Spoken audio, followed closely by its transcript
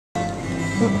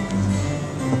Did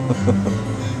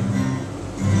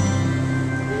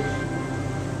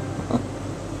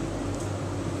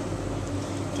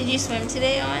you swim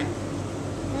today, Owen?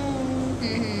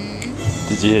 Mm-hmm.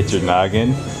 Did you hit your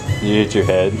noggin? Did you hit your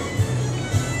head?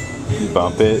 You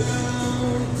bump it?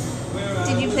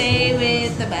 Did you play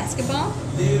with the basketball?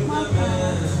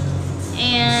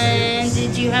 And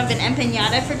did you have an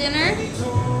empanada for dinner?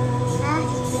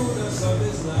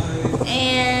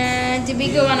 And did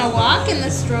we go on a walk in the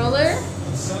stroller?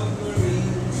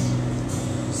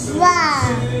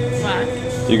 Wow. Walk.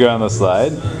 Did you go on the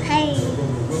slide? Hey.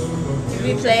 Did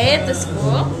we play at the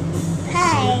school?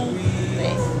 Hey.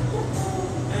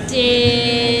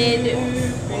 Did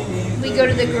we go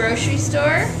to the grocery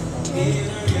store?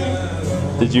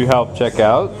 Did you help check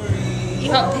out? You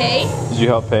helped pay? Did you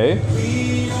help pay?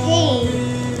 Hey.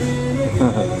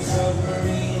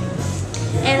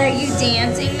 And are you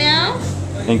dancing now?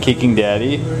 And kicking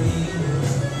daddy? You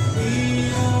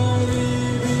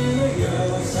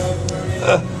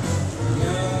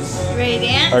ready to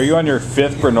dance? Are you on your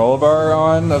 5th granola bar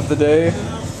of the day?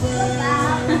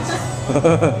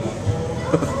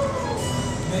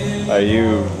 Are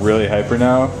you really hyper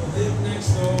now?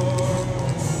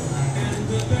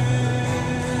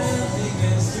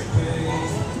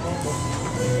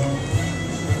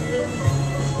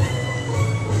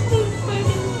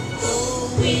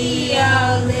 We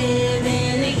all live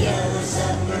in a yellow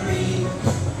submarine.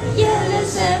 Yellow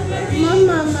submarine.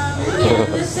 Mama.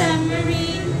 Yellow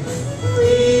submarine.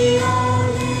 We all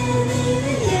live in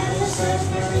a yellow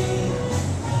submarine.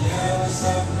 Yellow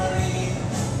submarine.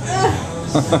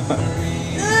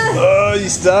 Oh, you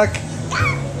stuck?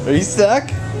 Are you stuck?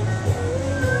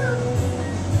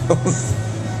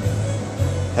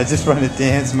 I just want to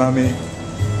dance, mommy.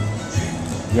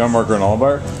 You want more granola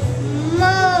bar?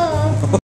 Mama.